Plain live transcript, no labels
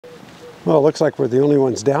Well, it looks like we're the only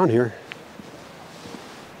ones down here.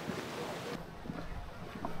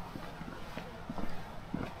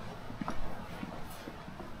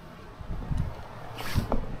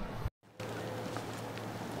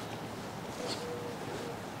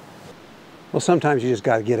 Well, sometimes you just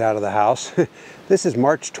got to get out of the house. This is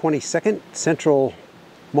March 22nd, central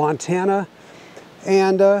Montana.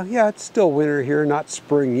 And yeah, it's still winter here, not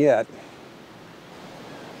spring yet.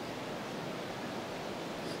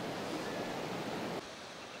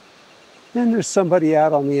 And there's somebody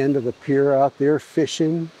out on the end of the pier out there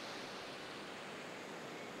fishing.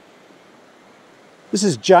 This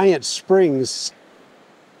is Giant Springs.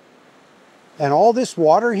 And all this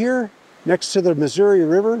water here next to the Missouri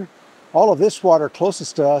River, all of this water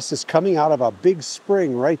closest to us is coming out of a big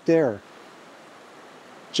spring right there.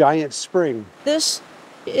 Giant Spring. This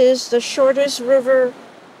is the shortest river,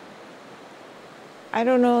 I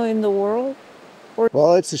don't know, in the world.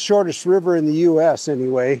 Well, it's the shortest river in the U.S.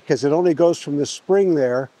 anyway, because it only goes from the spring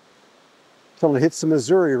there till it hits the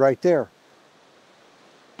Missouri right there.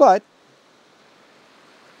 But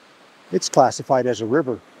it's classified as a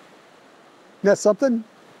river. Isn't that something?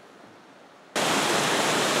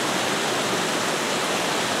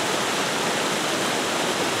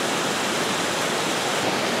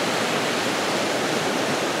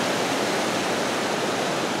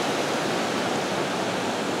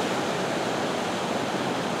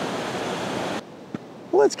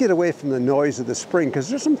 Well, let's get away from the noise of the spring, because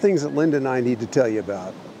there's some things that Linda and I need to tell you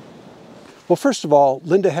about. Well, first of all,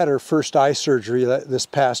 Linda had her first eye surgery this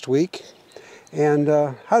past week. And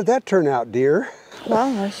how did that turn out, dear?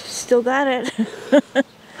 Well, I still got it.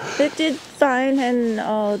 It did fine, and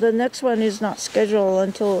the next one is not scheduled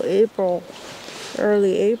until April,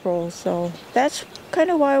 early April. So that's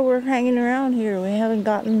kind of why we're hanging around here. We haven't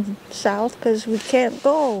gotten south because we can't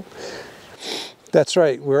go. That's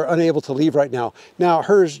right. We're unable to leave right now. Now,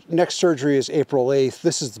 her next surgery is April 8th.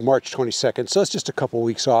 This is March 22nd, so it's just a couple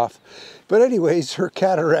weeks off. But anyways, her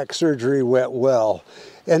cataract surgery went well.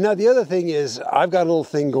 And now the other thing is, I've got a little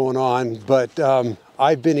thing going on, but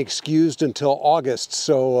I've been excused until August,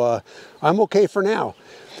 so I'm okay for now.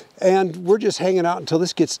 And we're just hanging out until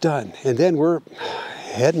this gets done. And then we're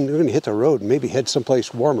going to hit the road and maybe head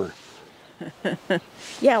someplace warmer.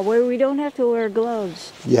 Yeah, where we don't have to wear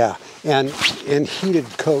gloves. Yeah, and heated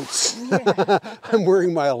coats. Yeah. I'm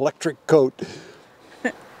wearing my electric coat.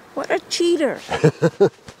 What a cheater.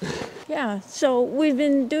 Yeah, so we've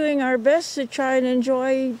been doing our best to try and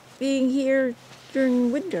enjoy being here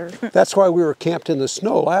during winter. That's why we were camped in the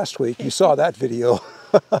snow last week. You saw that video.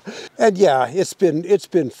 And yeah, it's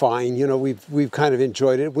been fine. You know, we've kind of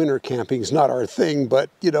enjoyed it. Winter camping's not our thing, but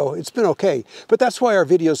you know, it's been okay. But that's why our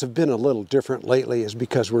videos have been a little different lately, is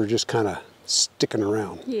because we're just kind of sticking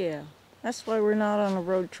around. Yeah, that's why we're not on a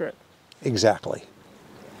road trip. Exactly.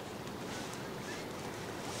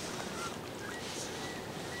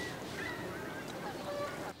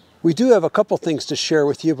 We do have a couple things to share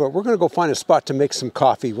with you, but we're going to go find a spot to make some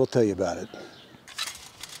coffee. We'll tell you about it.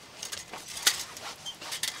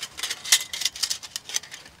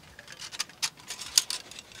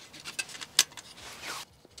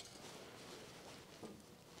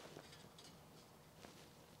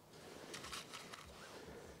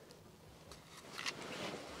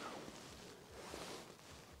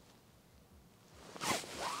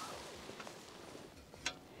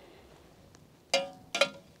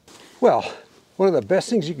 Well, one of the best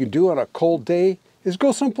things you can do on a cold day is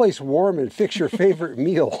go someplace warm and fix your favorite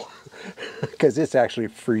meal, because it's actually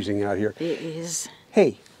freezing out here. It is.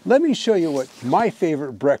 Hey, let me show you what my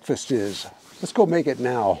favorite breakfast is. Let's go make it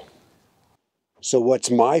now. So what's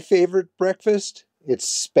my favorite breakfast?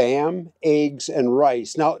 It's Spam, eggs, and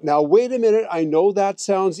rice. Now wait a minute. I know that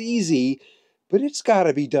sounds easy, but it's got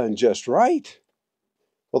to be done just right.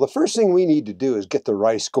 Well, the first thing we need to do is get the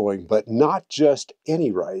rice going, but not just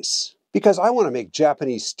any rice, because I want to make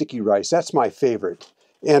Japanese sticky rice. That's my favorite.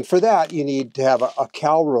 And for that, you need to have a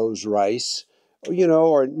Calrose rice, you know,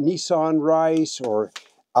 or Nissan rice, or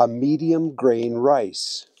a medium grain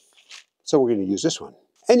rice. So we're going to use this one.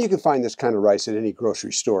 And you can find this kind of rice at any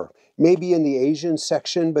grocery store. Maybe in the Asian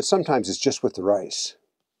section, but sometimes it's just with the rice.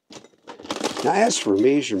 Now, as for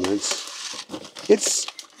measurements, it's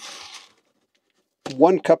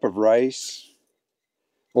 1 cup of rice,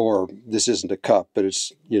 or this isn't a cup, but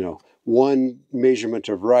it's, you know, 1 measurement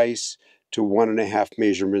of rice to 1.5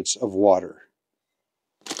 measurements of water.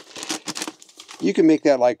 You can make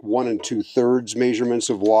that like 1 2/3 measurements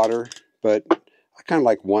of water, but I kind of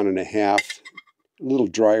like 1.5, a little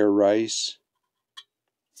drier rice.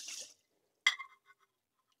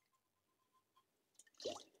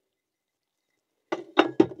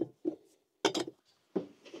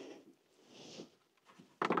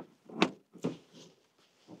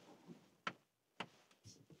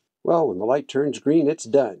 Well, when the light turns green, it's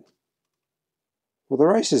done. Well, the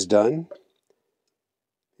rice is done.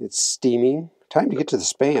 It's steaming. Time to get to the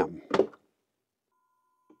Spam.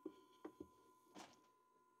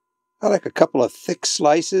 I like a couple of thick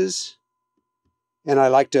slices, and I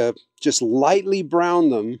like to just lightly brown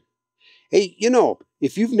them. Hey, you know,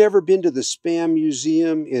 if you've never been to the Spam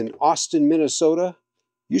Museum in Austin, Minnesota,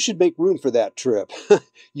 you should make room for that trip.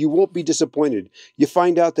 You won't be disappointed. You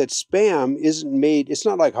find out that Spam isn't made, it's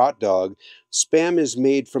not like hot dog. Spam is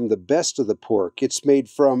made from the best of the pork. It's made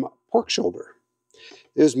from pork shoulder.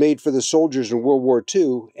 It was made for the soldiers in World War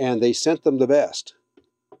II, and they sent them the best.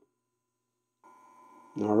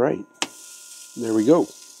 All right, there we go.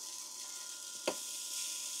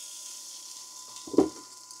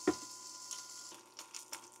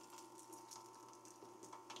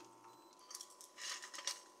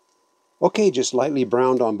 Okay, just lightly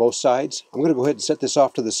browned on both sides. I'm going to go ahead and set this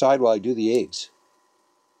off to the side while I do the eggs.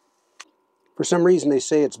 For some reason they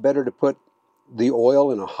say it's better to put the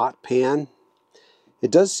oil in a hot pan.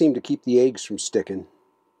 It does seem to keep the eggs from sticking.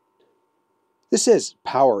 This says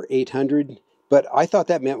power 800, but I thought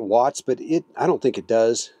that meant watts, but I don't think it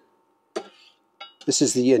does. This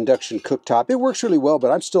is the induction cooktop. It works really well,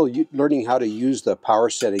 but I'm still learning how to use the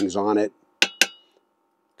power settings on it.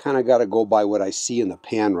 Kind of got to go by what I see in the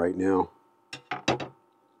pan right now.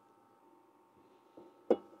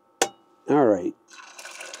 All right.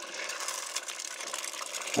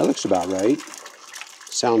 That looks about right.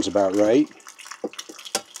 Sounds about right.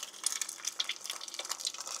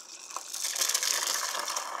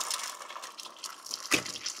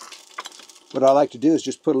 What I like to do is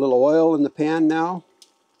just put a little oil in the pan now.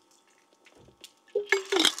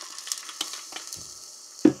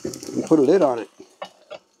 And put a lid on it.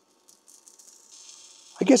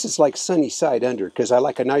 I guess it's like sunny side under, because I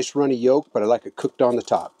like a nice runny yolk, but I like it cooked on the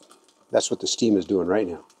top. That's what the steam is doing right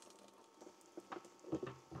now.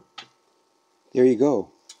 There you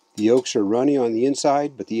go. The yolks are runny on the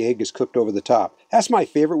inside, but the egg is cooked over the top. That's my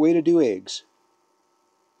favorite way to do eggs.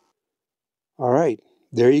 All right,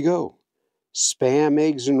 there you go. Spam,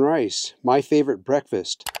 eggs, and rice. My favorite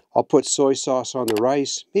breakfast. I'll put soy sauce on the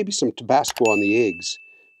rice, maybe some Tabasco on the eggs.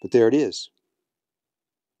 But there it is.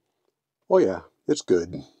 Oh yeah, it's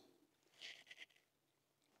good.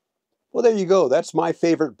 Well, there you go. That's my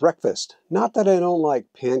favorite breakfast. Not that I don't like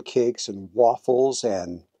pancakes and waffles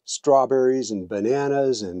and strawberries and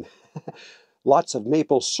bananas and lots of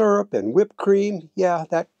maple syrup and whipped cream. Yeah,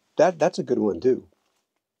 that's a good one too.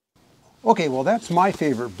 Okay, well that's my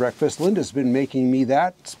favorite breakfast. Linda's been making me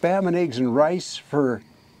that. Spam and eggs and rice for,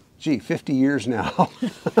 gee, 50 years now.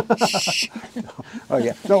 Oh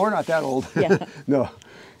yeah, no, we're not that old. Yeah. No.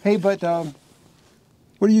 Hey, but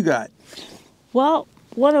what do you got? Well,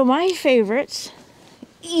 one of my favorites,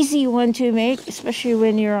 easy one to make, especially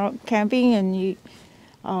when you're out camping, and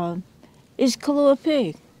is Kahlua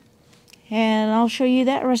pig. And I'll show you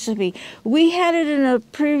that recipe. We had it in a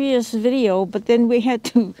previous video, but then we had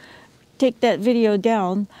to take that video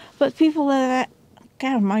down. But people that,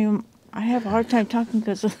 God, I have a hard time talking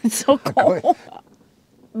because it's so cold.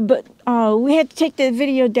 But we had to take that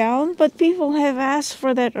video down, but people have asked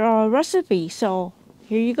for that recipe, so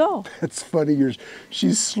here you go. That's funny.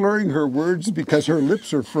 She's slurring her words because her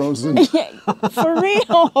lips are frozen. For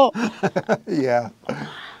real. Yeah.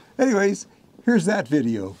 Anyways, here's that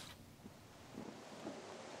video.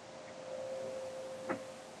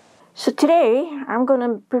 So today, I'm going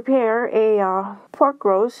to prepare a pork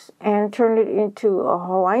roast and turn it into a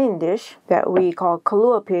Hawaiian dish that we call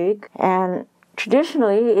Kahlua pig. And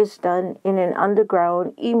traditionally, it's done in an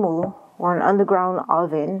underground imu, or an underground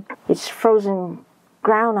oven. It's frozen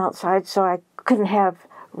ground outside, so I couldn't have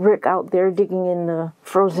Rick out there digging in the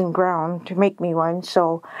frozen ground to make me one.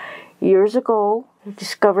 So years ago, I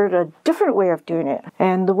discovered a different way of doing it.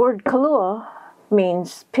 And the word Kahlua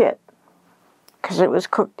means pit, because it was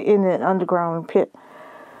cooked in an underground pit.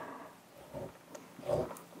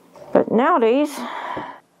 But nowadays,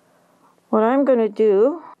 what I'm going to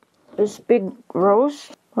do, this big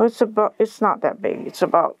roast, well, it's not that big, it's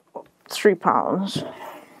about 3 pounds.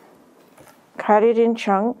 Cut it in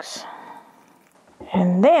chunks.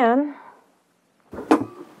 And then,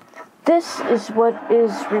 this is what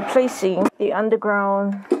is replacing the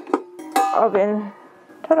underground oven.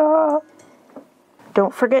 Ta-da!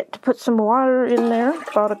 Don't forget to put some water in there,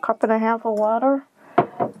 about 1.5 cups of water,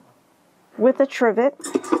 with a trivet.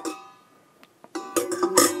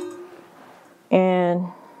 And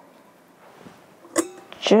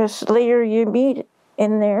just layer your meat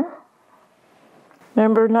in there.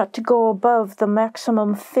 Remember not to go above the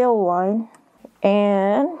maximum fill line.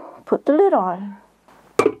 And put the lid on.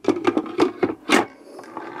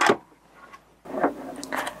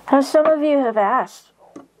 As some of you have asked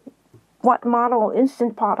what model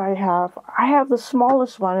Instant Pot I have the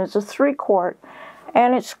smallest one. It's a 3-quart,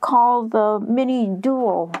 and it's called the Mini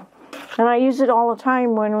Duo. And I use it all the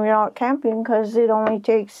time when we're out camping because it only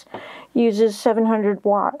uses 700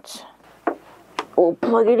 watts. We'll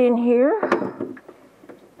plug it in here.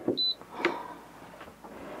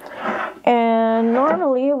 And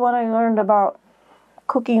normally what I learned about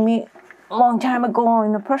cooking meat a long time ago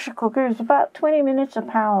in the pressure cooker is about 20 minutes a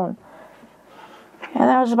pound. And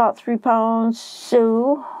that was about 3 pounds.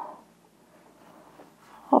 So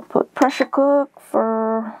I'll put pressure cook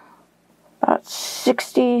for about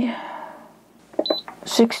 60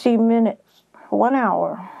 minutes, 1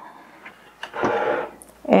 hour.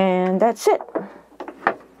 And that's it.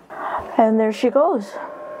 And there she goes.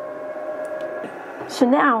 So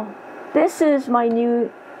now, this is my new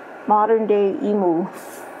modern day emu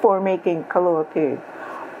for making Kahlua pig,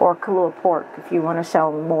 or Kahlua pork if you want to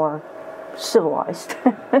sound more civilized.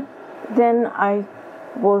 Then I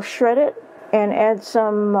will shred it and add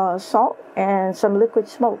some salt and some liquid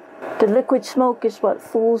smoke. The liquid smoke is what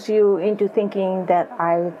fools you into thinking that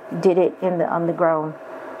I did it in the underground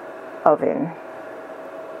oven.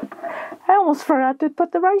 I almost forgot to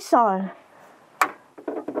put the rice on.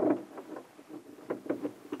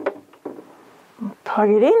 Plug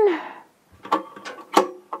it in.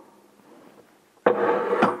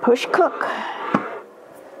 Push cook.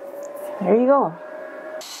 There you go.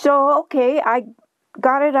 So, okay, I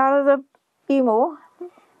got it out of the emu,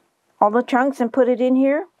 all the chunks, and put it in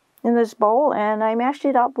here in this bowl, and I mashed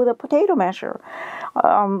it up with a potato masher.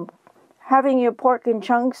 Having your pork in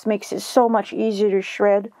chunks makes it so much easier to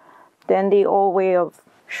shred than the old way of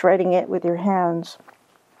shredding it with your hands.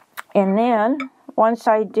 And then, once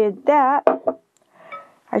I did that,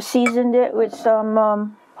 I seasoned it with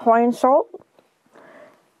some Hawaiian salt,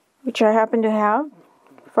 which I happen to have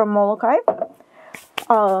from Molokai.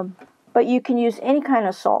 But you can use any kind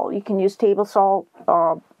of salt. You can use table salt,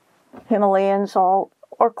 Himalayan salt,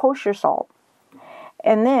 or kosher salt.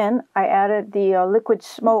 And then I added the liquid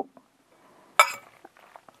smoke.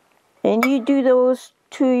 And you do those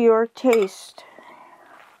to your taste.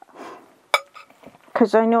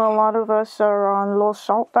 Because I know a lot of us are on low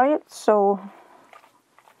salt diets, so...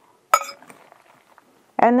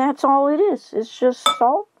 And that's all it is. It's just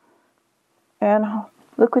salt and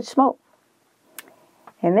liquid smoke.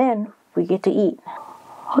 And then we get to eat.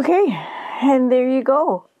 Okay, and there you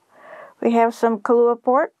go. We have some Kahlua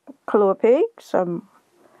pork, Kahlua pig, some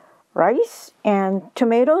rice, and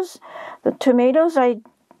tomatoes. The tomatoes I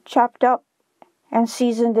chopped up and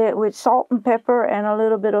seasoned it with salt and pepper and a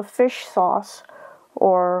little bit of fish sauce,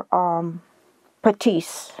 or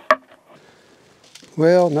patisse.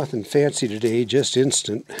 Well, nothing fancy today, just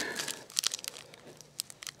instant.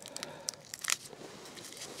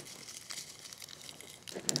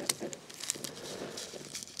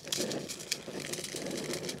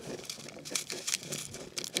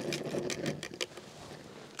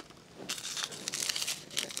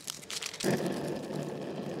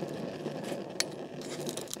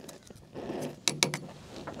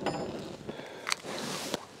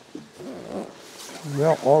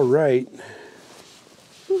 Well, all right.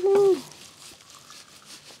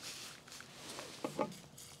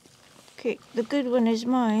 Okay, the good one is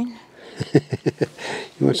mine.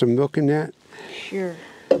 You want some milk in that? Sure.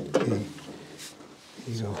 Okay.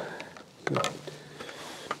 Here you go. Good.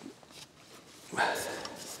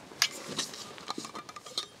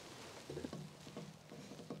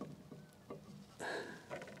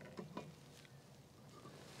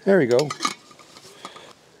 There we go.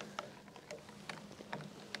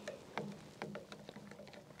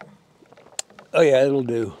 Oh yeah, it'll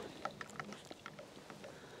do.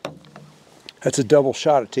 That's a double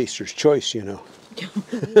shot at Taster's Choice, you know.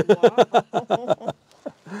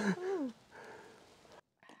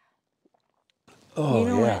 Oh, you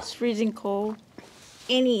know, yeah. when it's freezing cold,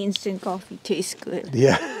 any instant coffee tastes good.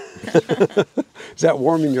 Yeah. Is that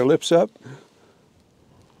warming your lips up?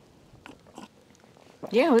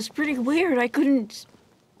 Yeah, it was pretty weird. I couldn't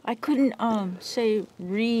say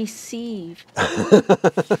receive.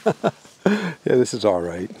 Yeah, this is all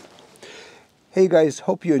right. Hey guys,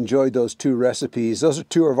 hope you enjoyed those 2 recipes. Those are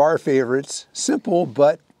 2 of our favorites. Simple,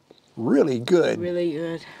 but really good. Really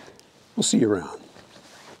good. We'll see you around.